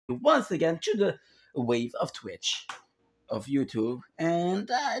once again to the wave of Twitch, of YouTube, and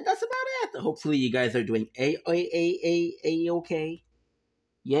that's about it. Hopefully, you guys are doing a okay.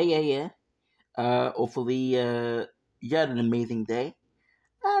 Yeah, yeah, yeah. Hopefully, you had an amazing day.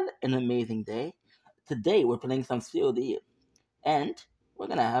 And an amazing day. Today, we're playing some COD, and we're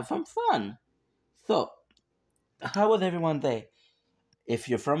gonna have some fun. So, how was everyone's day? If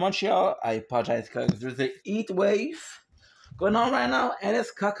you're from Montreal, I apologize because there's a heat wave going on right now, and it's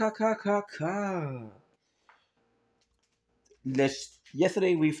ka.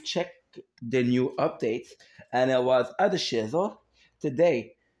 Yesterday we've checked the new updates, and it was other shizzle.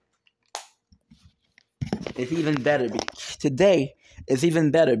 Today it's even better. Today is even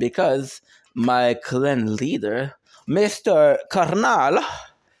better because my clan leader, Mr. Karnal,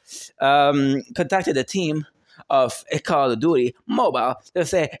 contacted the team of Call of Duty Mobile to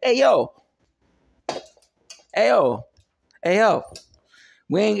say, hey yo, hey yo,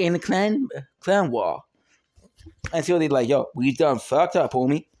 we ain't in the clan war. And so they like, yo, we done fucked up,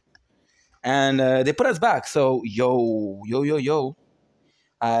 homie. And they put us back. So yo.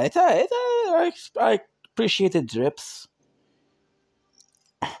 I appreciate the drips.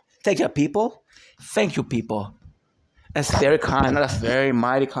 Thank you, people. Thank you, people. That's very kind. That's very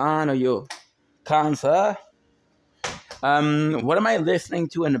mighty kind of you. Kind, sir. What am I listening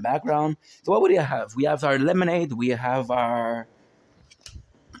to in the background? So what would you have? We have our lemonade. We have our...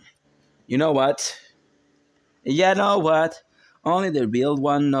 You know what? You know what? Only the real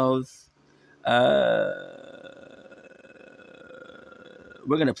one knows. We're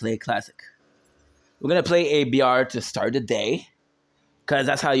going to play a classic. We're going to play ABR to start the day. Because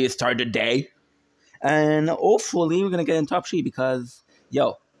that's how you start the day. And hopefully we're going to get in top 3 because,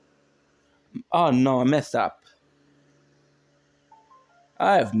 yo. Oh no, I messed up.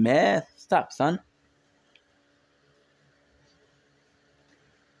 I've messed up, son.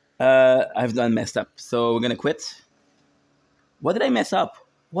 I've done messed up. So we're going to quit. What did I mess up?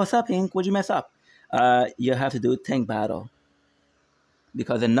 What's up, Ink? What'd you mess up? You have to do tank battle.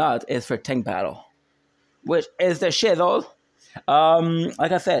 Because the nut is for tank battle. Which is the shizzle.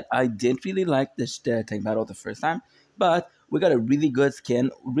 Like I said, I didn't really like the tank battle the first time. But we got a really good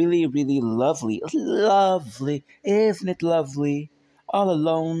skin. Really, really lovely. Lovely. Isn't it lovely? All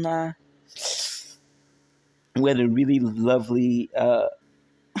alone. We had a really lovely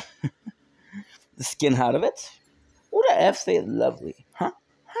skin out of it. Who the F say lovely? Huh?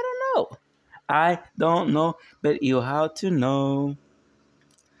 I don't know. But you have to know.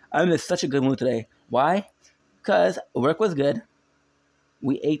 I'm in such a good mood today. Why? Because work was good.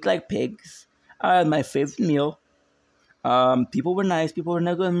 We ate like pigs. I had my favorite meal. People were nice. People were in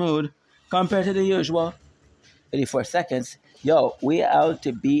a good mood compared to the usual. 84 seconds. Yo, we out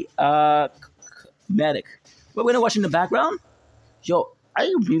to be a medic. What we're gonna watch in the background? Yo,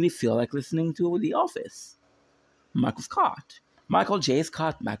 I really feel like listening to The Office. Michael Scott. Michael J.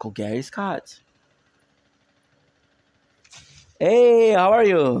 Scott. Michael Gary Scott. Hey, how are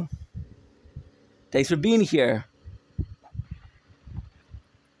you? Thanks for being here.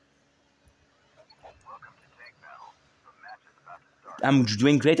 I'm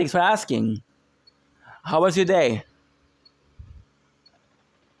doing great. Thanks for asking. How was your day?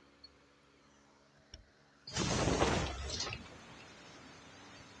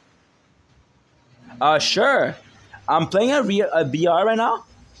 Sure. I'm playing a BR right now.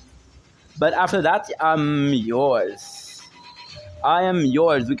 But after that, I'm yours. I am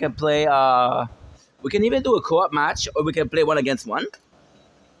yours. We can play, we can even do a co-op match, or we can play 1-against-1.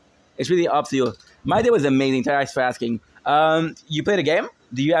 It's really up to you. My day was amazing. Thanks for asking. You played a game?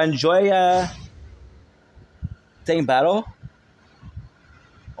 Do you enjoy, tank battle?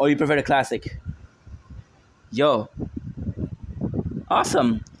 Or you prefer the classic? Yo.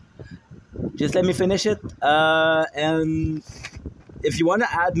 Awesome. Just let me finish it. And if you want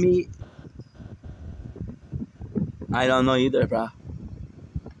to add me... I don't know either, bro.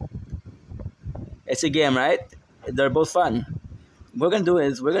 It's a game, right? They're both fun. What we're going to do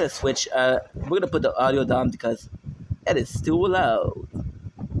is we're going to switch. We're going to put the audio down because it is too loud.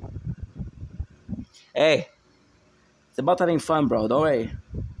 Hey. It's about having fun, bro. Don't worry.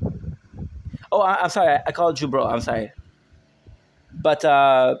 Oh, I'm sorry. I called you bro. I'm sorry. But,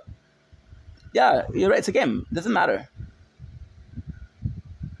 yeah, you're right. It's a game. Doesn't matter.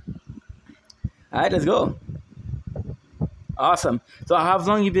 All right, let's go. Awesome. So how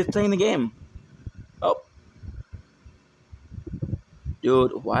long you been playing the game? Oh.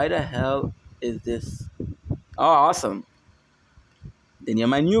 Dude, why the hell is this? Oh, awesome. Then you're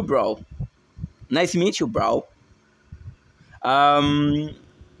my new bro. Nice to meet you, bro.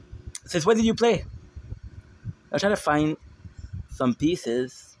 Since when did you play? I'm trying to find some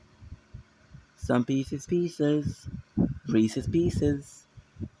pieces. Some pieces, pieces. Reese's pieces.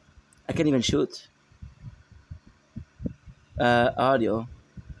 I can't even shoot. Audio.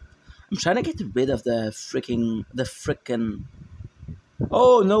 I'm trying to get rid of the frickin'.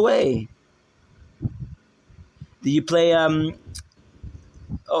 Oh, no way. Do you play, oh,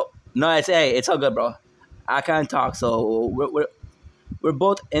 no, it's all good, bro. I can't talk, so we're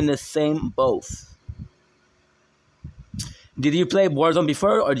both in the same boat. Did you play Warzone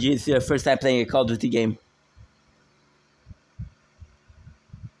before, or did you see your first time playing a Call of Duty game?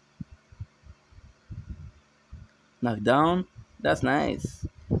 Knockdown? That's nice.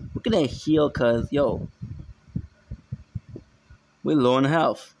 We're gonna heal, cause, yo, we low on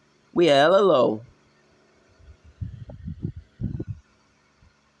health. We hella low.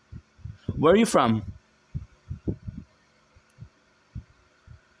 Where are you from?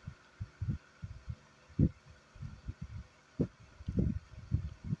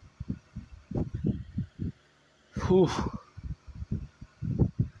 Whew.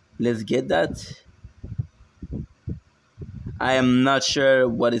 Let's get that. I am not sure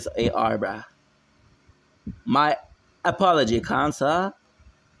what is AR, bruh. My apology, Kansa.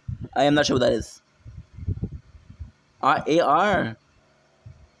 I am not sure what that is. AR.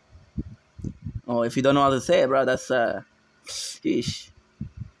 Oh, if you don't know how to say it, bro, that's sheesh.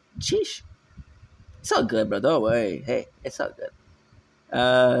 Sheesh. It's all good, bro. Don't worry. Hey, it's all good.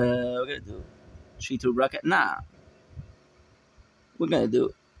 We're gonna do 3-2 rocket. Nah, we're gonna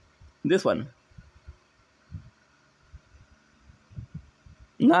do this one.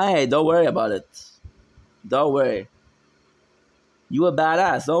 Nah, don't worry about it. Don't worry. You a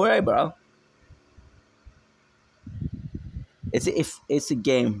badass. Don't worry, bro. It's a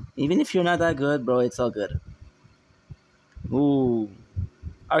game. Even if you're not that good, bro, it's all good. Ooh,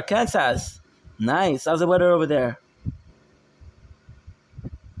 Arkansas. Nice. How's the weather over there?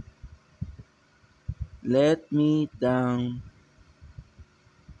 Let me down.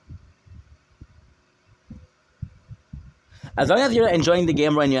 As long as you're enjoying the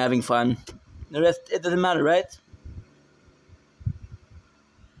game and you're having fun, the rest it doesn't matter, right?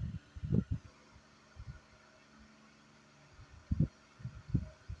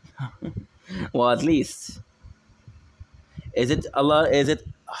 Well, at least. Is it a lot? Is it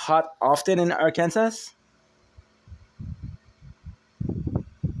hot often in Arkansas?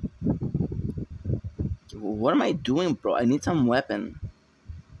 What am I doing, bro? I need some weapon.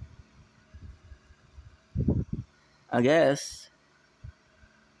 I guess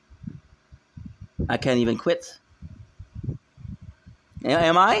I can't even quit.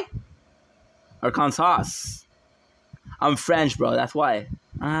 Am I? Arkansas. I'm French, bro. That's why.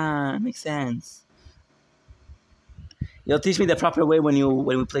 Ah, makes sense. You'll teach me the proper way when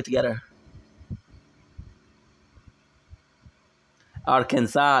we play together.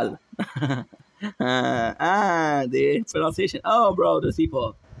 Arkansas. The pronunciation. Oh, bro, those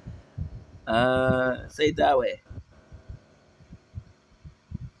people. Say it that way.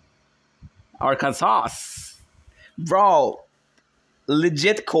 Arkansas. Bro,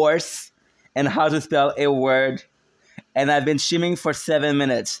 legit course and how to spell a word. And I've been shimming for 7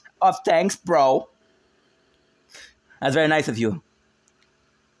 minutes. Oh, thanks, bro. That's very nice of you.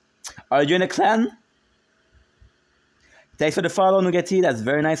 Are you in a clan? Thanks for the follow, Nugeti. That's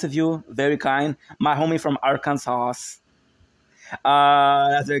very nice of you. Very kind. My homie from Arkansas.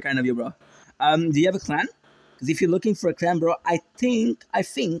 That's very kind of you, bro. Do you have a clan? Because if you're looking for a clan, bro, I'm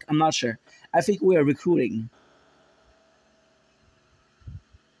not sure. I think we are recruiting.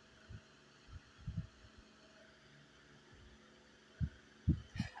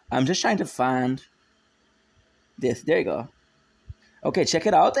 I'm just trying to find this. There you go. Okay, check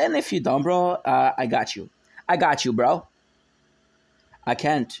it out. And if you don't, bro, I got you. I got you, bro. I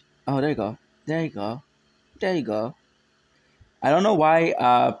can't. Oh, there you go. There you go. There you go. I don't know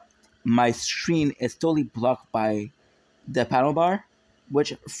why my screen is totally blocked by the panel bar,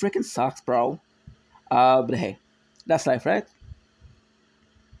 which freaking sucks, bro. But hey, that's life, right?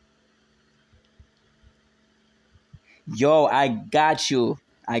 Yo, I got you.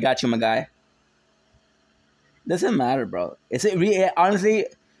 I got you, my guy. Doesn't matter, bro. Honestly,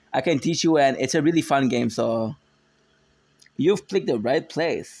 I can teach you, and it's a really fun game. So you've clicked the right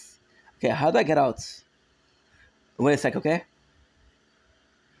place. Okay, how do I get out? Wait a sec, okay,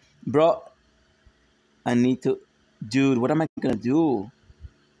 bro. I need to, dude. What am I gonna do?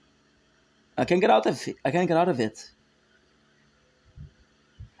 I can't get out of it. I can't get out of it.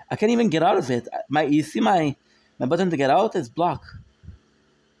 I can't even get out of it. You see my button to get out is blocked.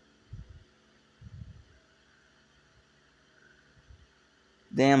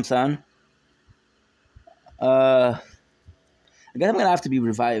 Damn, son. I guess I'm gonna have to be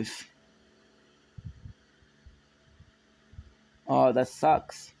revived. Oh, that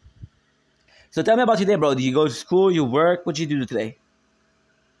sucks. So tell me about your day, bro. Do you go to school? You work? What you do today?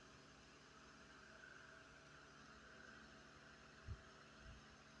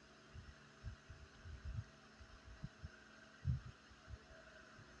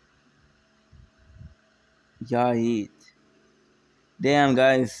 Yeah, eat. Damn,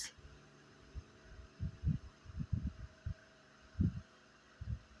 guys.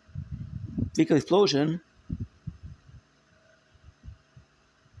 Vehicle explosion.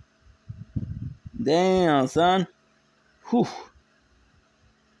 Damn, son. Whew.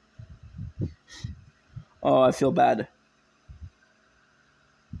 Oh, I feel bad.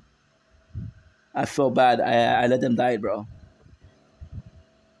 I feel bad. I let them die, bro.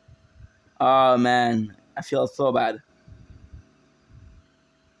 Oh man, I feel so bad.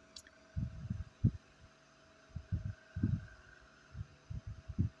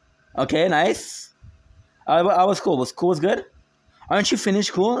 Okay, nice. I was cool. Was school was good? Aren't you finished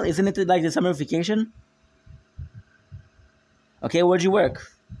school? Isn't it like the summer vacation? Okay, where'd you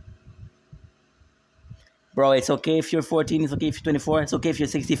work? Bro, it's okay if you're 14, it's okay if you're 24, it's okay if you're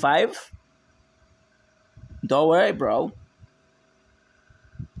 65. Don't worry, bro.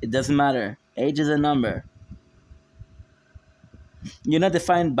 It doesn't matter. Age is a number. You're not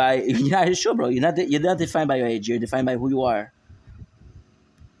defined by yeah, sure, bro. You're not defined by your age. You're defined by who you are.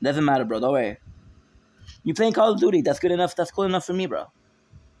 Doesn't matter, bro. Don't worry. You playing Call of Duty? That's good enough. That's cool enough for me, bro.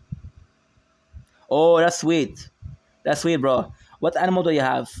 Oh, that's sweet. That's sweet, bro. What animal do you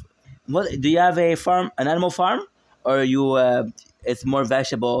have? What do you have a farm? An animal farm, or you? It's more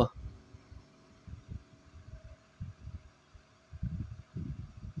vegetable.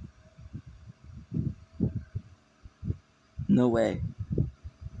 No way.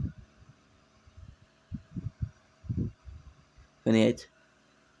 28.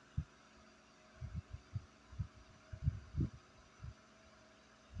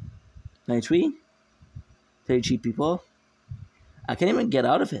 93. 33 people. I can't even get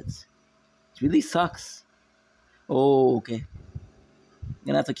out of it. It really sucks. Oh, okay. I'm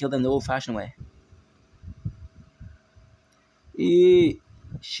gonna have to kill them the old-fashioned way. Eee,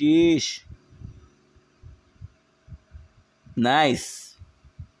 sheesh. Nice.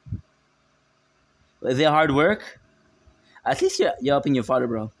 Is it hard work? At least you're helping your father,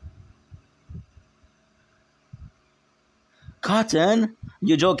 bro. Cotton?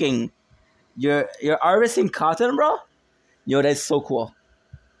 You're joking. You're harvesting cotton, bro? Yo, that's so cool.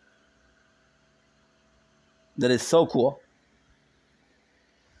 That is so cool.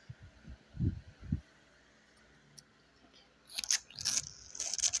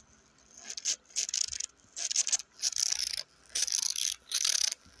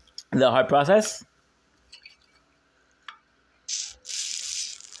 The hard process.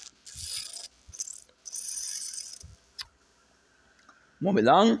 Won't be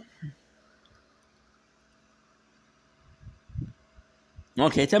long.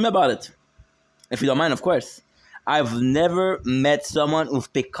 Okay, tell me about it. If you don't mind, of course. I've never met someone who's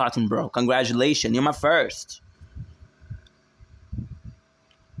picked cotton, bro. Congratulations, you're my first.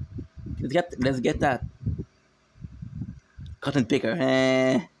 Let's get that cotton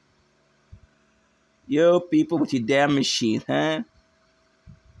picker. Yo, people with your damn machine, huh?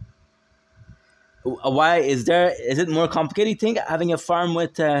 Why is it more complicated? You think having a farm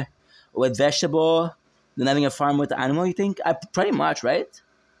with vegetable than having a farm with animal? You think? Pretty much, right?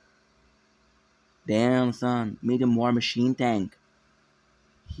 Damn, son, medium war machine tank.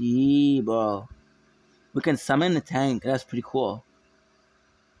 He, bro. We can summon the tank. That's pretty cool.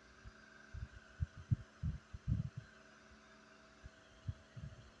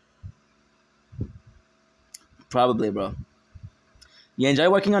 Probably, bro. You enjoy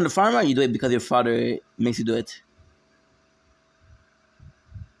working on the farm, or you do it because your father makes you do it?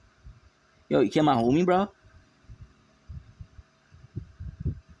 Yo, you came my homie, bro.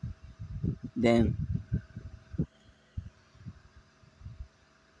 Damn.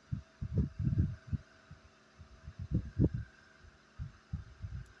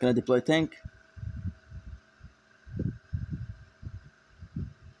 Gonna deploy tank.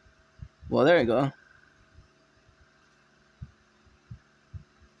 Well, there you go.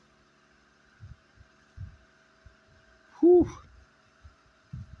 Whew.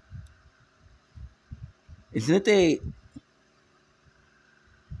 Isn't it a?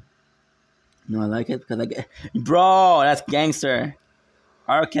 No, I like it because I get. Bro, that's gangster.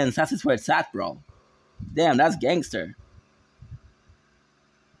 Arkansas is where it's at, bro. Damn, that's gangster.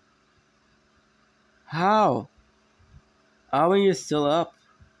 How? How are you still up?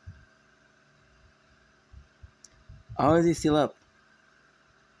 How is he still up?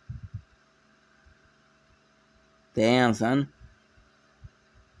 Damn, son.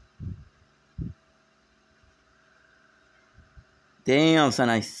 Damn, son,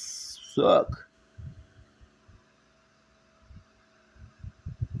 I suck.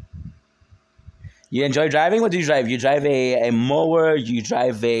 You enjoy driving? What do you drive? You drive a mower? You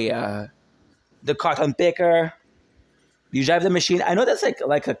drive the cotton picker? You drive the machine? I know that's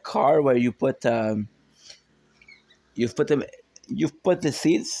like a car where you've put them you've put the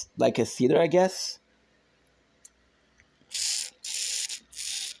seats like a seater, I guess.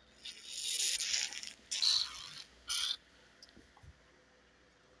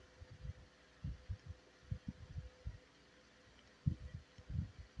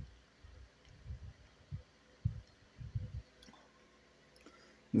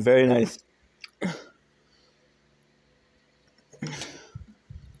 Very nice.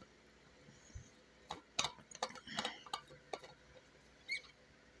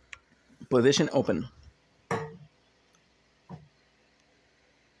 Position open.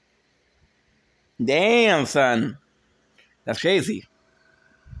 Damn, son. That's crazy.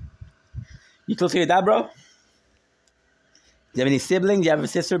 You close to your dad, bro? Do you have any siblings? Do you have a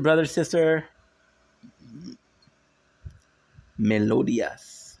sister, brother, sister?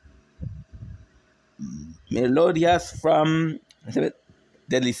 Melodias. Melodias from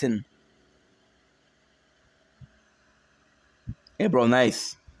Deadly Sin. Hey, bro,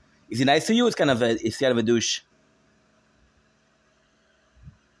 nice. Is he nice to you? It's kind of a douche.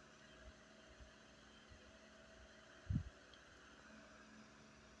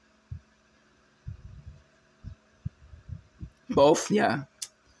 Both, yeah.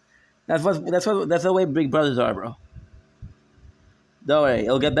 That's the way big brothers are, bro. Don't worry,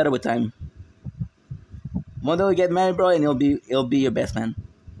 it'll get better with time. One day we get married, bro, and he'll be your best man.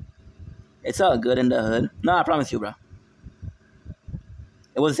 It's all good in the hood. No, I promise you, bro.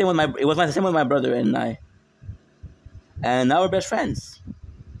 The same with my brother and I. And now we're best friends.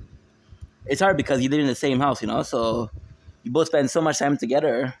 It's hard because you live in the same house, so you both spend so much time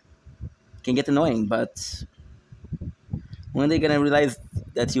together. It can get annoying, but when they're gonna realize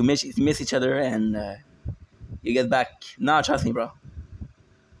that you miss each other and you get back. Nah, trust me, bro.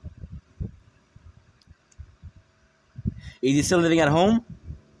 Is he still living at home?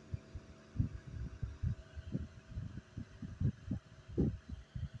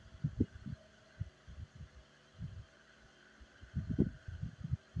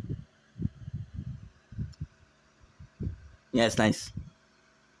 Yeah, it's nice.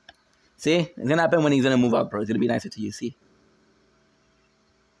 See? It's gonna happen when he's gonna move out, bro. It's gonna be nicer to you, see?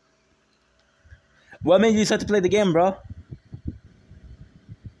 What made you start to play the game, bro?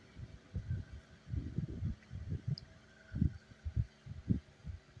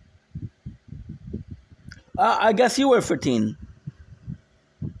 I guess you were 14.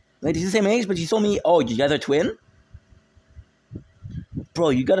 Like, it's the same age, but you told me, oh, you guys are twin? Bro,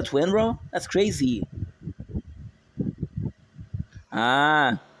 you got a twin, bro? That's crazy.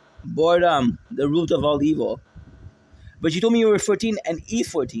 Ah, boredom, the root of all evil. But you told me you were 14 and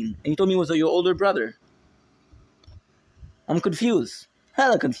he's 14. And you told me he was your older brother. I'm confused.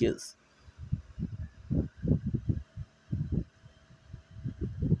 Hella confused.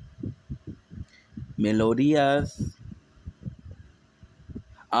 Melodias.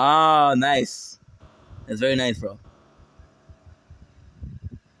 Ah, nice. That's very nice, bro.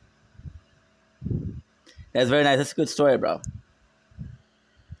 That's very nice. That's a good story, bro.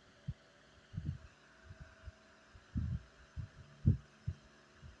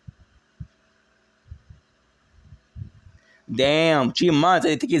 Damn, 3 months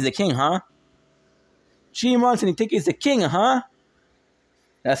and you think he's the king, huh? 3 months and you think he's the king, huh?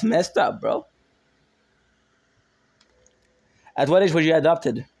 That's messed up, bro. At what age were you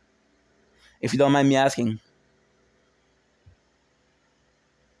adopted? If you don't mind me asking.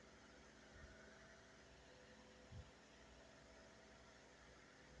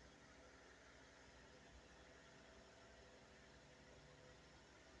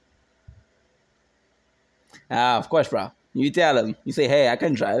 Ah, of course, bro. You tell him. You say, hey, I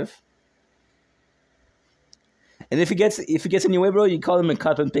can drive. And if he gets in your way, bro, you call him a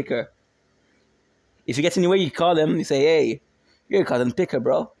cotton picker. If he gets in your way, you call him. You say, hey, you're a cotton picker,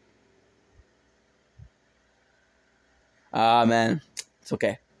 bro. Ah, man, it's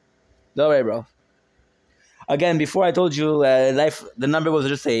okay. Don't worry, bro. Again, before I told you, life. The number was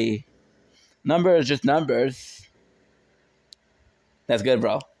just a number. Is just numbers. That's good,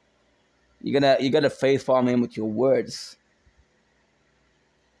 bro. You gotta face farm him with your words.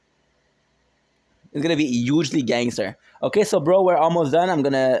 It's gonna be hugely gangster. Okay, so bro, we're almost done.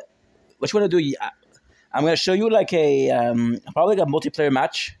 What you wanna do? I'm gonna show you like probably like a multiplayer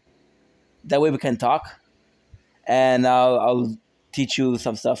match. That way we can talk, and I'll teach you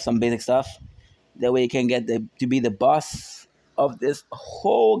some stuff, some basic stuff. That way you can get to be the boss of this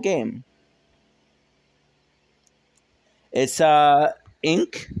whole game. It's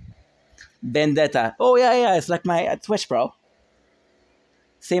Ink Vendetta. Oh yeah, yeah. It's like my Twitch, bro.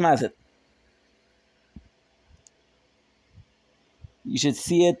 Same as it. You should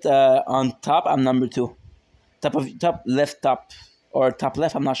see it on top. I'm number two. Top left top or top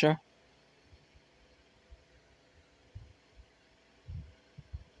left. I'm not sure.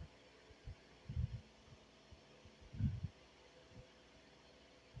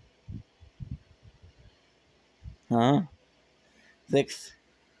 Huh? Six.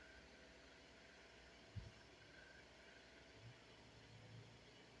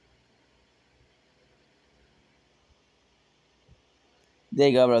 There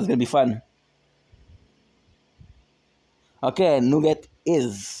you go, bro. It's gonna be fun. Okay, nougat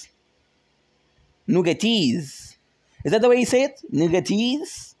is nougatees. Is that the way you say it?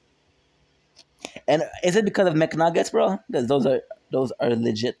 Nougatees. And is it because of McNuggets, bro? Because those are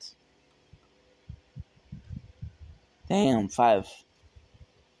legit. Damn, five.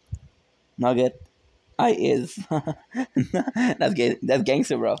 Nugget. I is. That's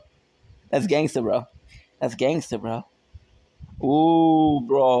gangster, bro. That's gangster, bro. That's gangster, bro. Ooh,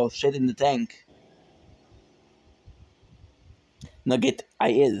 bro. Shit in the tank. Nugget.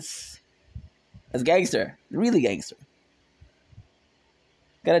 I is. That's gangster. Really gangster.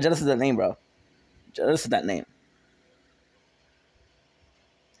 Gotta jealous of that name, bro. Jealous of that name.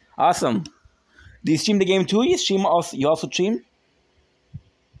 Awesome. Do you stream the game too? You also stream?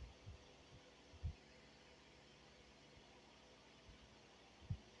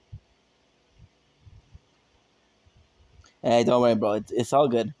 Hey, don't worry, bro. It's all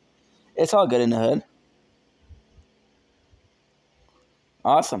good. It's all good in the hood.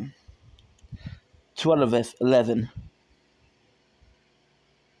 Awesome. 11.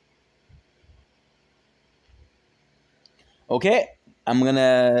 Okay. We're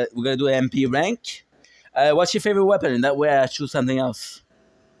gonna do an MP rank. What's your favorite weapon? And that way I choose something else.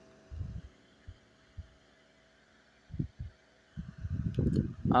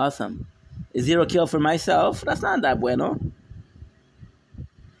 Awesome. Zero kill for myself. That's not that bueno.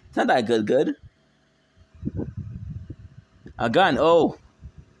 It's not that good. A gun. Oh,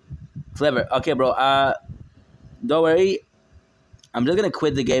 clever. Okay, bro. Don't worry. I'm just gonna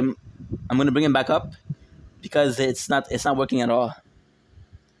quit the game. I'm gonna bring him back up because it's not working at all.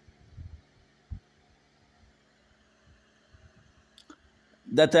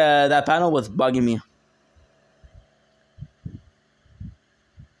 That panel was bugging me.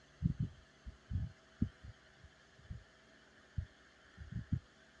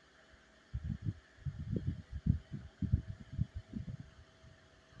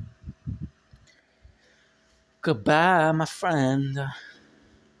 Goodbye, my friend.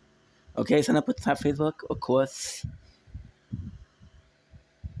 Okay, sign up with Tap Facebook, of course.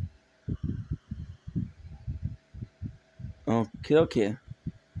 Okay.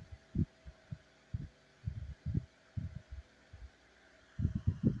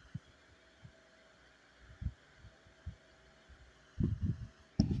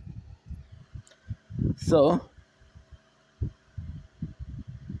 So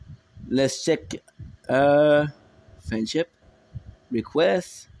let's check friendship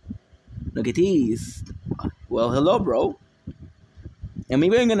request. Look at these. Well, hello, bro. And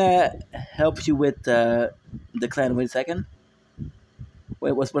maybe I'm gonna help you with the clan. Wait a second.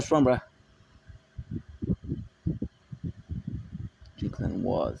 Wait, what's wrong, bro? The clan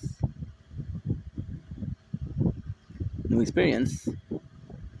was new experience.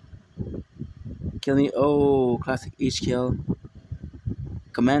 Kill me. Oh, classic H kill.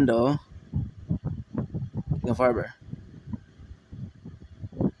 Commando. King of Harbor.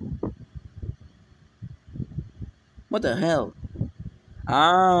 What the hell?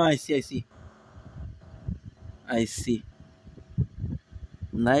 Ah, I see.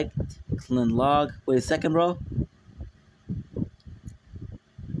 Liked, clan log. Wait a second, bro.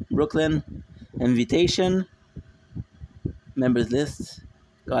 Brooklyn, invitation, members list.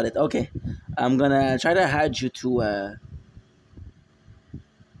 Got it. Okay. I'm gonna try to add you to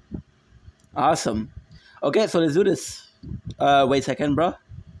awesome. Okay, so let's do this. Wait a second, bro.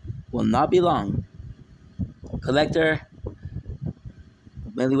 Will not be long. Collector,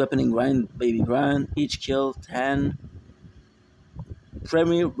 melee weaponing grind, baby grind, each kill 10.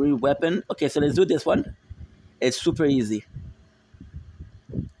 Primary weapon. Okay, so let's do this one. It's super easy.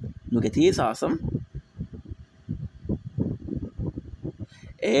 Look at these, awesome.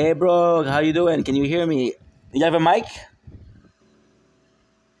 Hey, bro, how you doing? Can you hear me? You have a mic?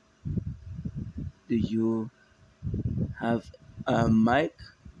 Do you have a mic?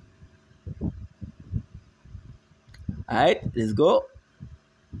 Alright, let's go.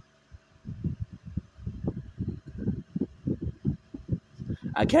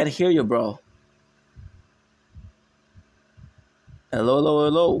 I can't hear you, bro. Hello, hello,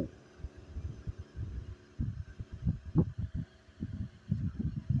 hello.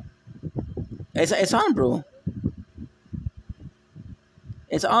 It's on, bro.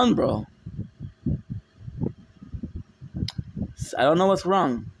 It's on, bro. I don't know what's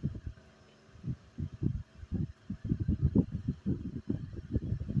wrong.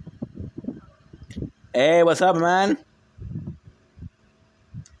 Hey, what's up, man?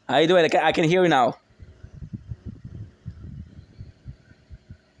 How you doing? I can hear you now.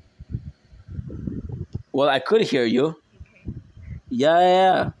 Well, I could hear you. Yeah, yeah,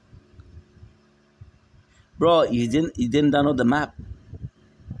 yeah. Bro, you didn't download the map.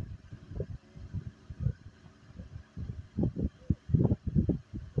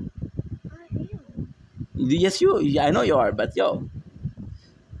 Yes, you. Yeah, I know you are, but yo,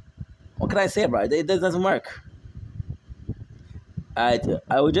 what can I say, bro? It doesn't work. I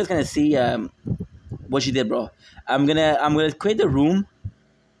I was just gonna see what you did, bro. I'm gonna create the room.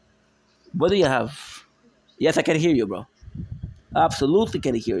 What do you have? Yes, I can hear you, bro. Absolutely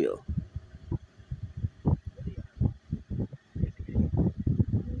can hear you.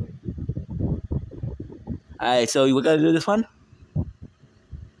 Alright, so we're gonna do this one,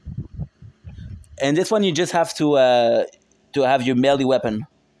 and this one you just have to have your melee weapon.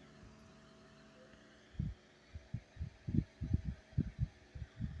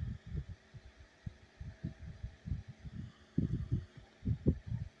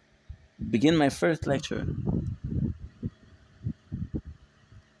 Begin my first lecture.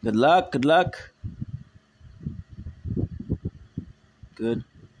 Good luck. Good luck. Good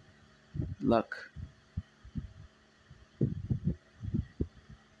luck.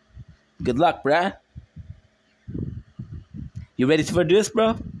 Good luck, bruh. You ready for this,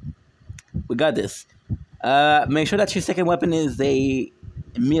 bro? We got this. Make sure that your second weapon is a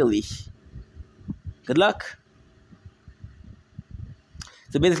melee. Good luck.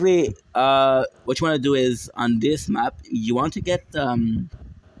 So basically, what you want to do is on this map, you want to get to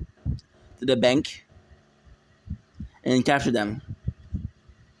the bank and capture them.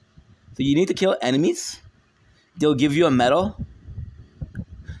 So you need to kill enemies. They'll give you a medal,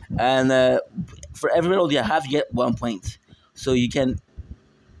 and for every medal you have, you get 1 point. So you can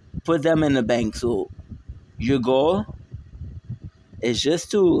put them in the bank. So your goal is just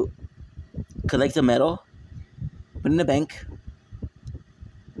to collect a medal, put it in the bank,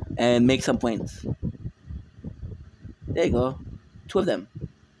 and make some points. There you go. 2 of them.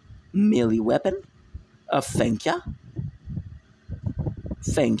 Melee weapon. Thank ya.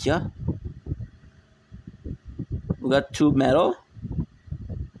 Thank ya. We got 2 medal.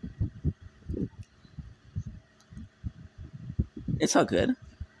 It's all good.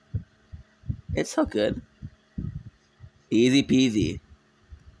 It's all good. Easy peasy.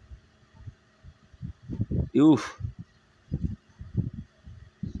 Oof.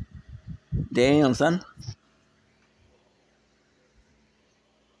 Damn, son.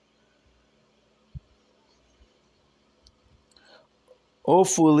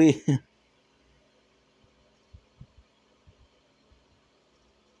 Hopefully.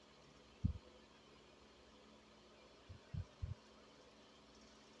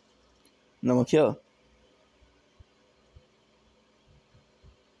 No more kill.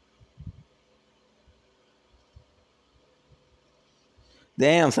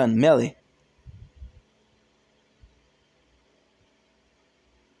 Damn, son. Melee.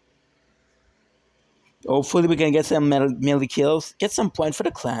 Hopefully we can get some melee kills. Get some point for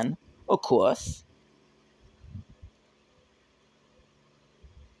the clan. Of course.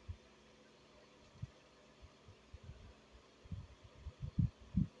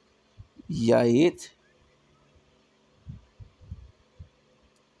 Yeah, it.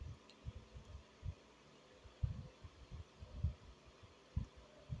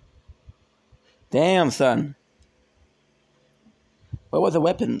 Damn, son. What was the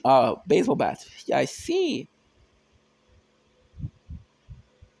weapon? Baseball bat. Yeah, I see.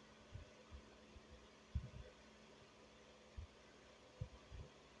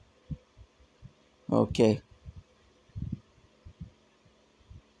 Okay.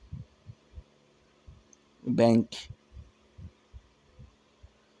 Bank.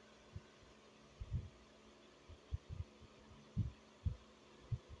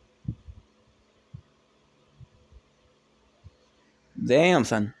 Damn,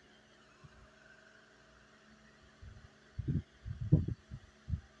 son.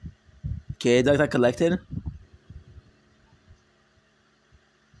 Okay, dogs are collected.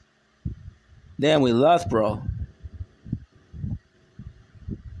 Damn, we lost, bro.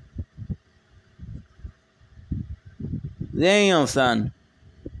 Damn, son.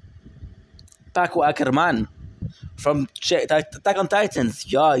 Paco Ackerman from Attack on Titans.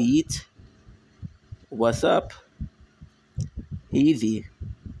 Yeah, eat. What's up? Easy.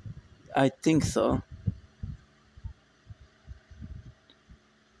 I think so.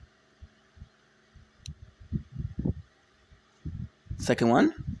 Second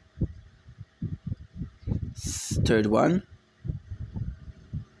one. Third one.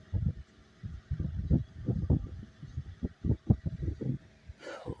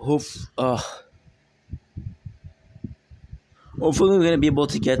 Hopefully we're gonna be able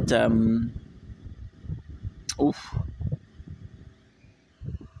to get oof,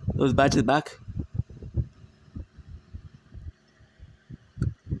 those badges back.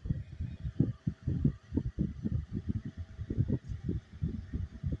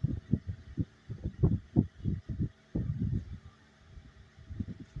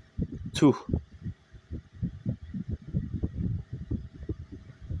 Two.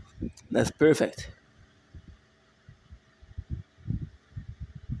 That's perfect.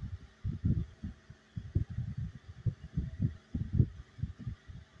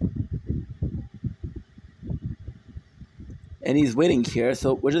 And he's waiting here,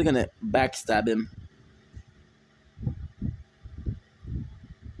 so we're just gonna backstab him.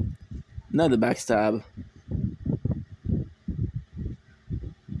 Another backstab.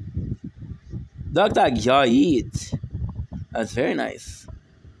 Dog tag, yeah, eat. That's very nice.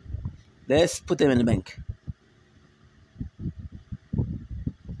 Let's put them in the bank.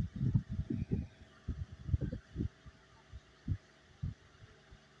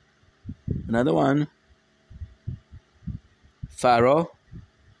 Another one. Pharaoh,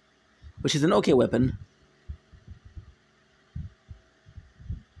 which is an okay weapon.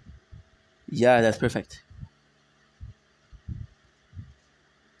 Yeah, that's perfect.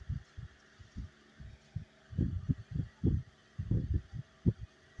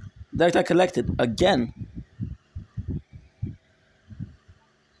 Data collected again.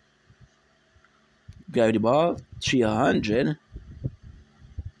 Gravity ball, 300.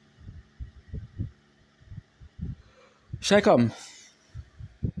 Should I come?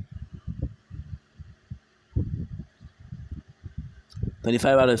 $25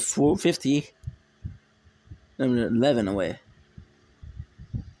 out of 450. 11 away.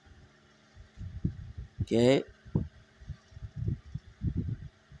 Okay.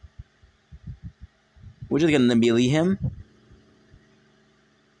 We're just gonna melee him.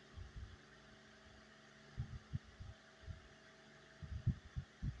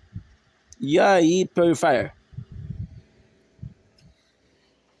 Yeah, eat purifier.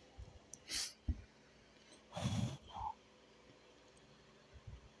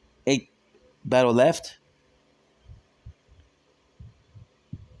 Eight battle left.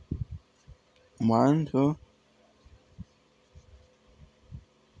 1, 2.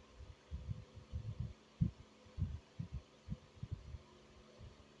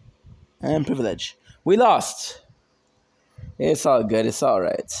 And privilege. We lost. It's all good. It's all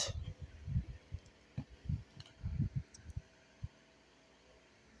right.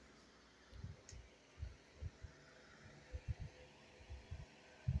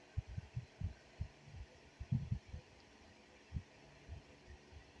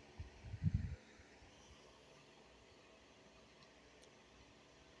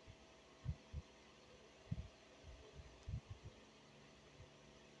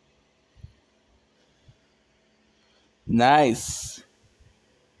 Nice.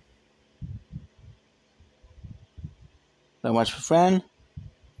 So much for friend.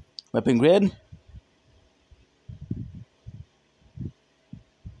 Weapon grid.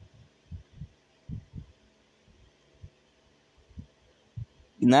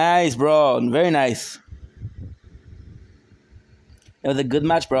 Nice, bro. Very nice. It was a good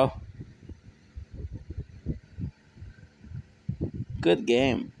match, bro. Good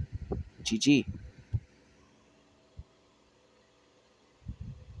game. GG.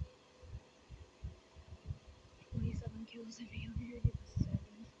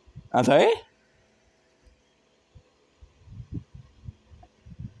 I'm sorry?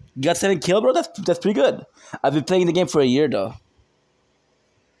 You got 7 kills, bro? That's pretty good. I've been playing the game for a year, though.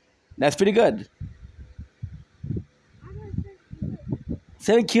 That's pretty good.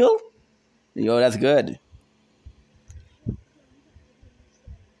 7 kill? Yo, that's good.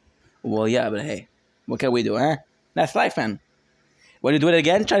 Well, yeah, but hey, what can we do, huh? That's life, man. Want to do it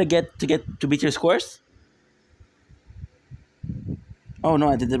again? Try to get to beat your scores? Oh no,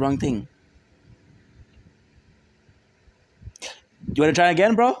 I did the wrong thing. You want to try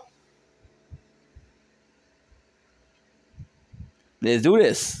again, bro? Let's do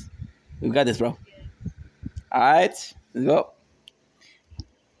this. We got this, bro. All right. Let's go.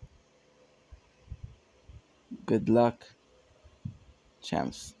 Good luck,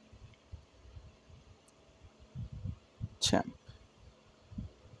 champs. Champ.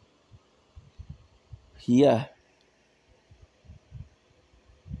 Yeah.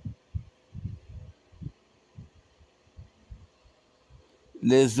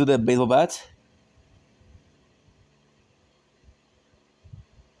 Let's do the baseball bat.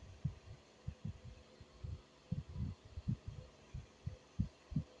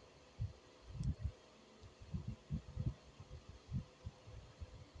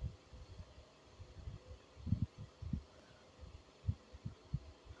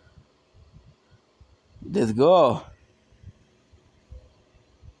 Let's go.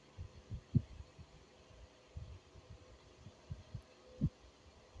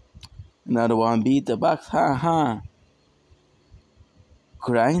 Another one beat the box. Ha ha.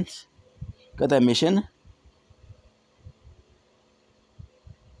 Grind. Got that mission.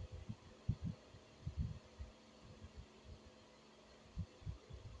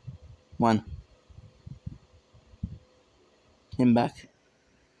 One. Came back.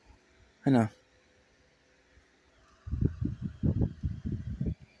 I know.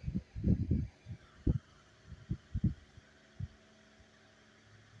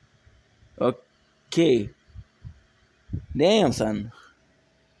 Okay. Damn, son.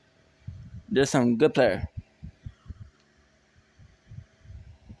 There's some good player.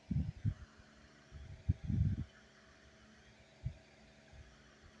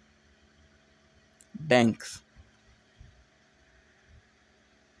 Banks.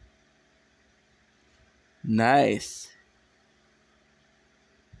 Nice.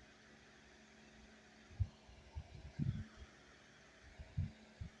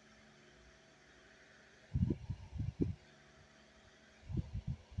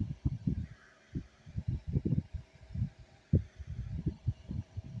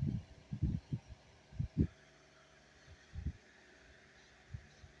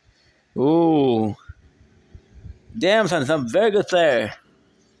 Ooh. Damn, son. Some very good player.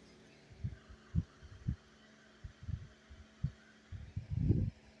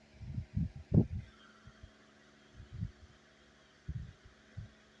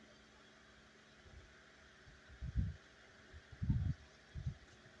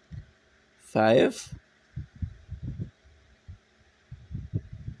 Five.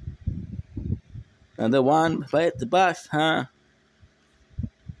 Another one. Fight the box, huh?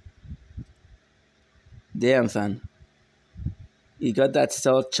 Damn, son. You got that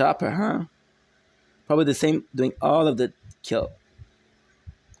stealth chopper, huh? Probably the same, doing all of the kill.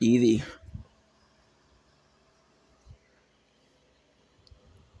 Easy.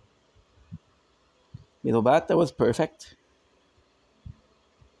 Middle bat, that was perfect.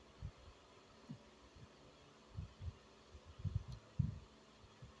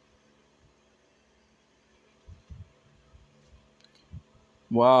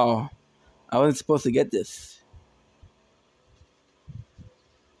 Wow. I wasn't supposed to get this.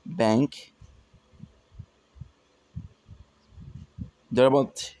 Bank.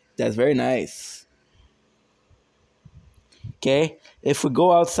 Durable. That's very nice. Okay. If we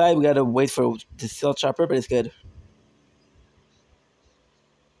go outside, we gotta wait for the steel chopper, but it's good.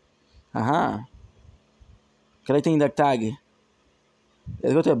 Aha. Collecting that tag.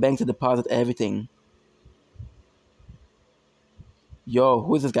 Let's go to a bank to deposit everything. Yo,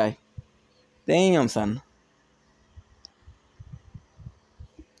 who is this guy? Damn, son.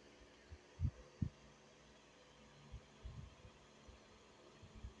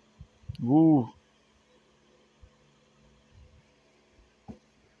 Woo.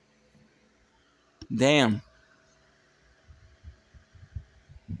 Damn.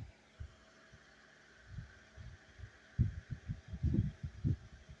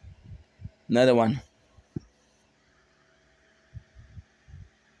 Another one.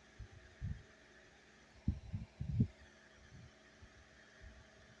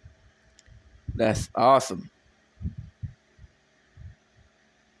 That's awesome.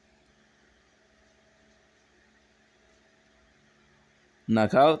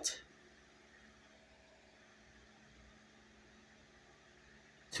 Knockout.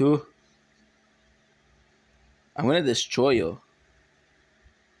 Two. I'm gonna destroy you.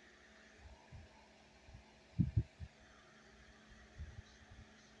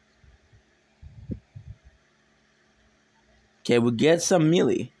 Okay, we get some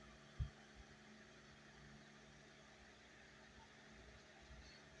melee.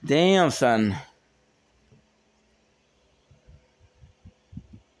 Damn, son.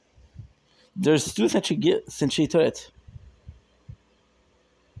 There's two sentry turret.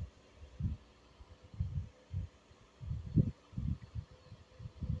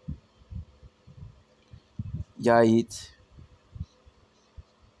 Yait.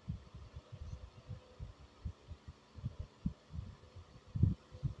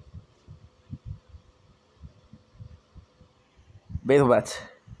 Baseball bat.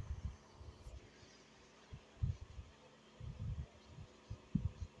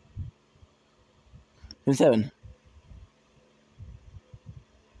 27.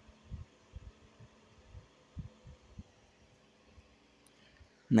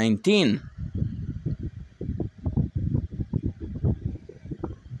 19.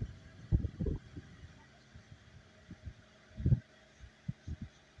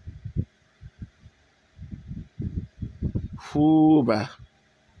 Ooh, bruh.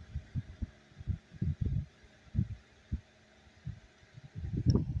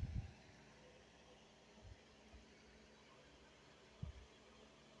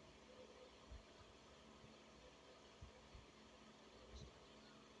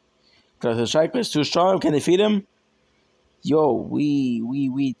 Because the striker is too strong. Can they feed him? Yo,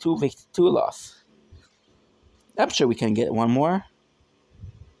 we two loss. I'm sure we can get one more.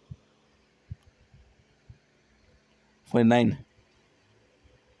 29.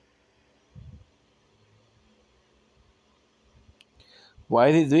 Why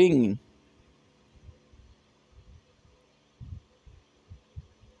is he doing?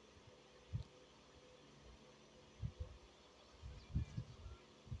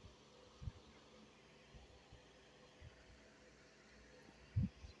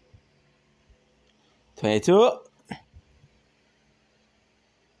 22.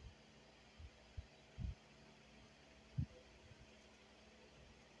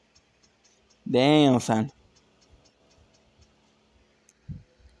 Damn, son.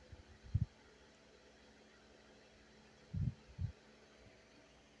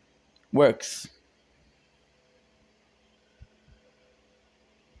 Works.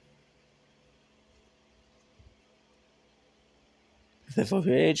 Step of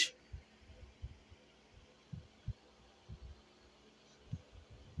your age.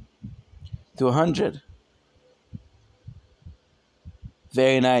 To 100.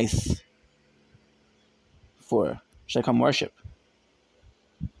 Very nice. 4. Check on worship.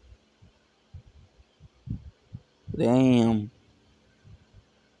 Damn.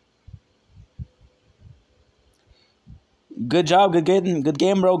 Good job. Good game. Good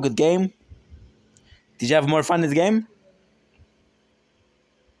game, bro. Good game. Did you have more fun this game?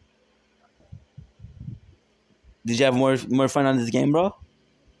 Did you have more fun on this game, bro?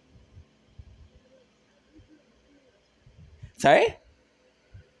 Sorry?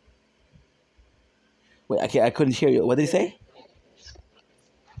 Wait, I couldn't hear you. What did he say?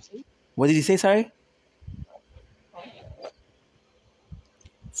 What did he say? Sorry?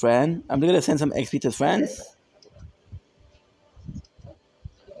 Friend? I'm gonna send some XP to friends.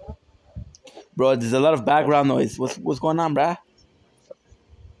 Bro, there's a lot of background noise. What's going on, bruh?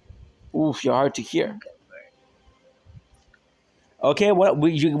 Oof, you're hard to hear. Okay,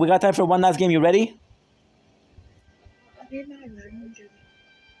 we got time for one last game. You ready?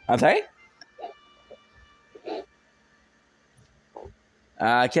 I'm sorry?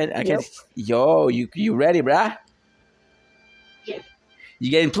 I can't. Yep. Yo, you ready, bruh? Yeah.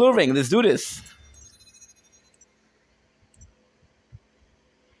 You getting improving. Let's do this.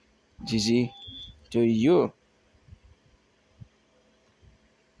 GG. To you.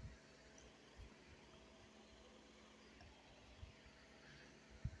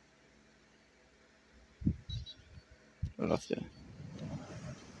 I lost it.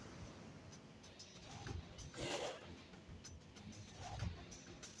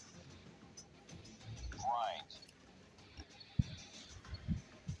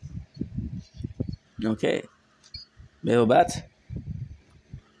 Okay. Middle bat.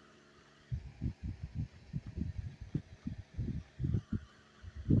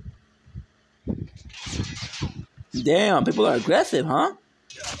 Damn, people are aggressive, huh?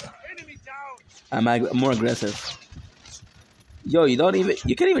 I'm more aggressive. Yo, you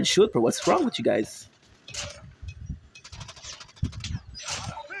can't even shoot, bro. What's wrong with you guys?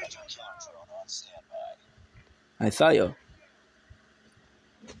 I saw you.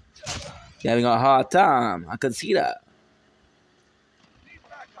 You're having a hard time. I could see that.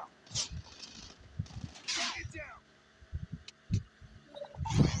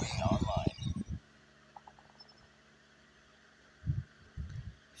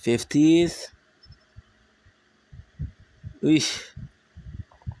 '50s. Oosh.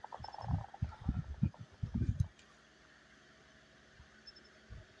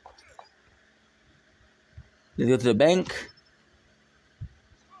 Let's go to the bank.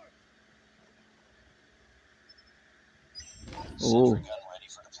 Oh.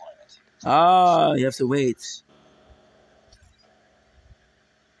 Ah, you have to wait.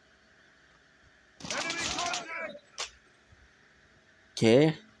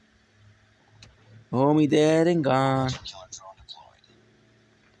 Okay. Homie dead and gone.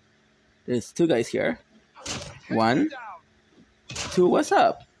 There's two guys here. One, two, what's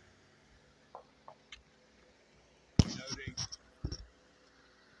up?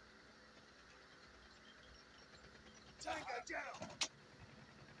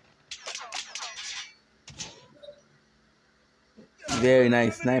 Very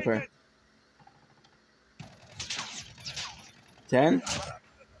nice sniper. 10.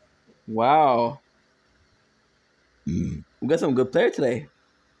 Wow. We got some good players today.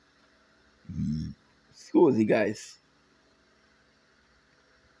 Who is he, guys?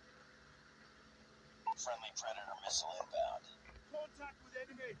 Friendly Predator missile inbound. Contact with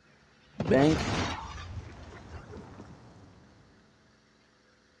enemy.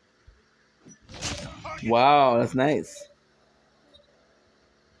 Bank. Wow, that's nice.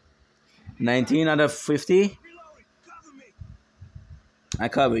 19 out of 50. I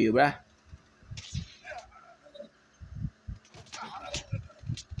cover you, bruh.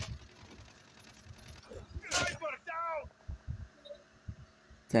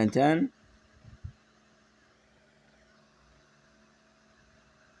 10-10.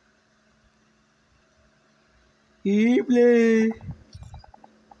 He play.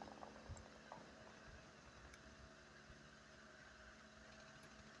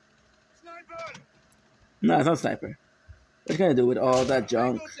 No, it's not sniper. What you gonna do with all that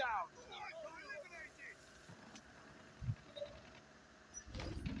junk?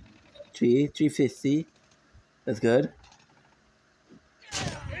 350. That's good.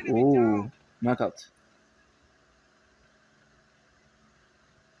 Ooh, knockout.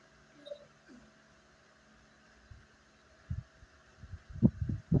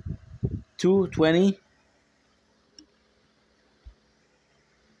 $220.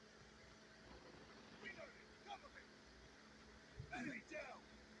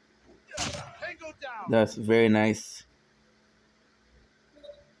 That's very nice.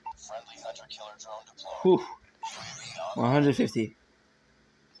 Friendly hunter killer drone deployed. Whew. 150.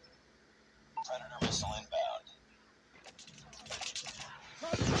 Predator missile inbound.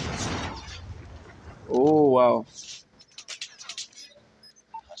 Oh wow.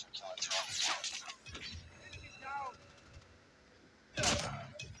 Hunter killer drone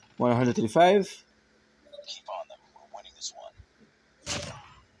deployed. 135. Keep on them. We're winning this one.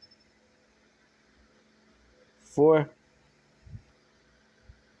 4.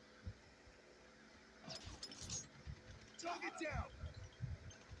 Target down.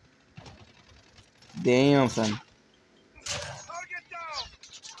 Damn, son. Target down.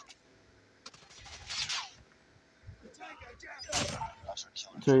 Hunter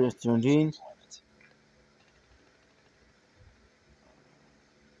killer 317. deployment.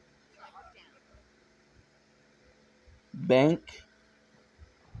 Bank.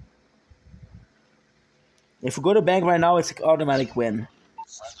 If we go to bank right now, it's an automatic win.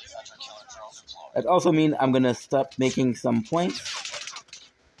 Friendly hunter killer drone deployed. That also means I'm gonna stop making some points.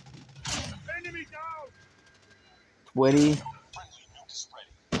 Enemy down. 20. Friendly nuke is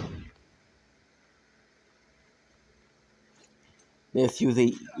ready. Let's use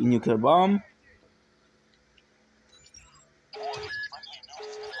a nuclear bomb. Friendly nuke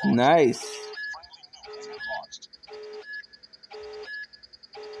has been launched. Nice. Friendly nuke has been launched.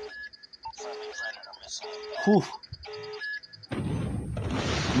 Friendly predator missile inbound. Whew.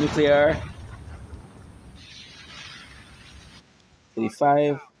 Nuclear.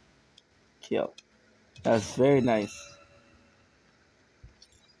 85. Kill. That's very nice.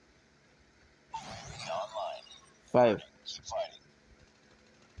 UAV online. 5. Keep fighting.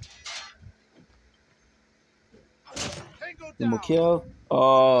 One more kill.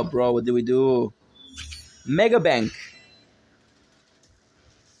 Oh, bro, what did we do? Mega bank.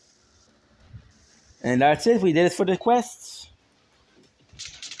 And that's it. We did it for the quests.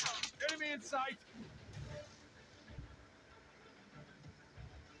 Enemy in sight.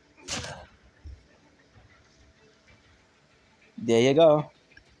 There you go.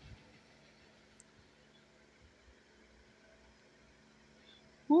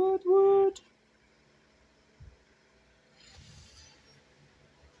 Wood.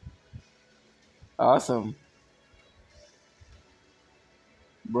 Awesome.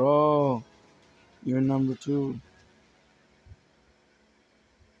 Bro, you're number 2.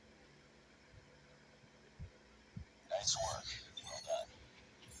 Nice work. Well done.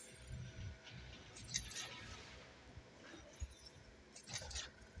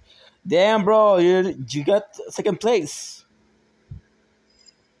 Damn, bro, you got second place.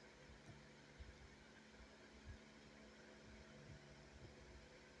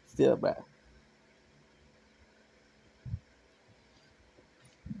 Still bad.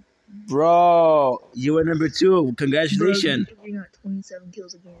 Bro, you were number 2. Congratulations. Bro, you got 27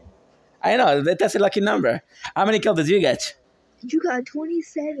 kills again. I know, that's a lucky number. How many kills did you get? You got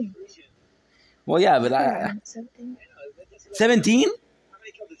 27. Well, yeah, but I 17. 17?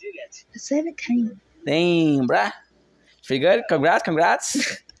 17. Dang, bruh. Pretty good.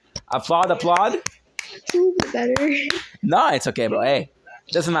 Congrats. Applaud. A little bit better. No, it's okay, bro. Hey,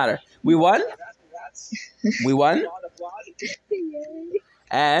 doesn't matter. We won. Yay.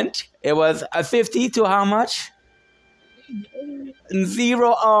 And it was a 50 to how much?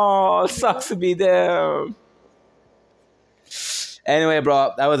 0. Oh, sucks to be there. Anyway,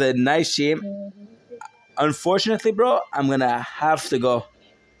 bro, that was a nice game. Unfortunately, bro, I'm gonna have to go.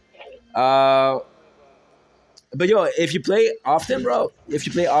 But yo, if you play often, bro,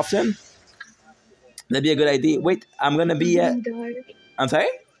 that'd be a good idea. Wait, I'm gonna be. I'm sorry.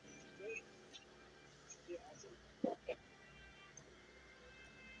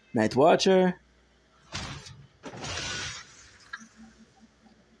 Night Watcher.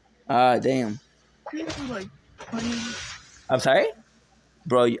 Ah, damn. I'm sorry,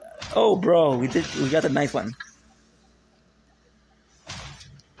 bro. Oh, bro, we got a nice one.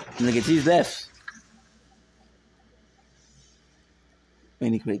 Look at these left.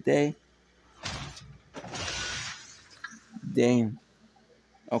 Any great day. Damn.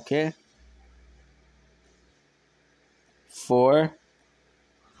 Okay. 4.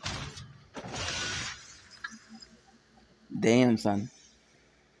 Damn, son.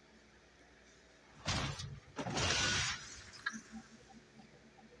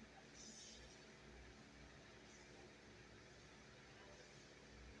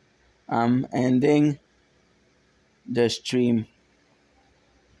 I'm ending the stream.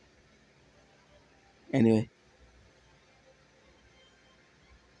 Anyway.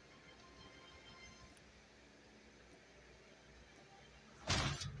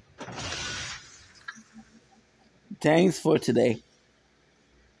 Thanks for today.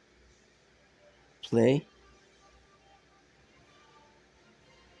 Play.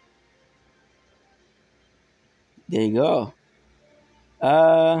 There you go.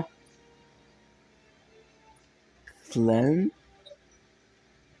 Glenn?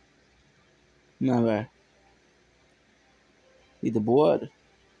 Never. Lead the board.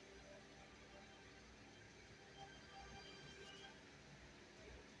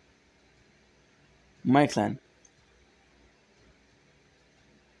 My clan.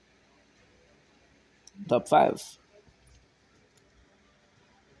 Top 5.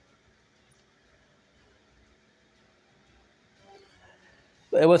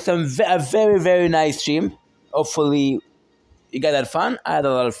 It was a very, very nice stream. Hopefully, you guys had fun. I had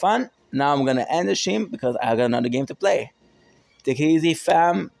a lot of fun. Now I'm gonna end the stream because I got another game to play. Take it easy,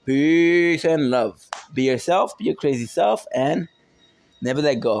 fam. Peace and love. Be yourself, be your crazy self, and never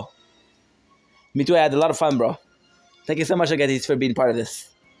let go. Me too, I had a lot of fun, bro. Thank you so much, guys, for being part of this.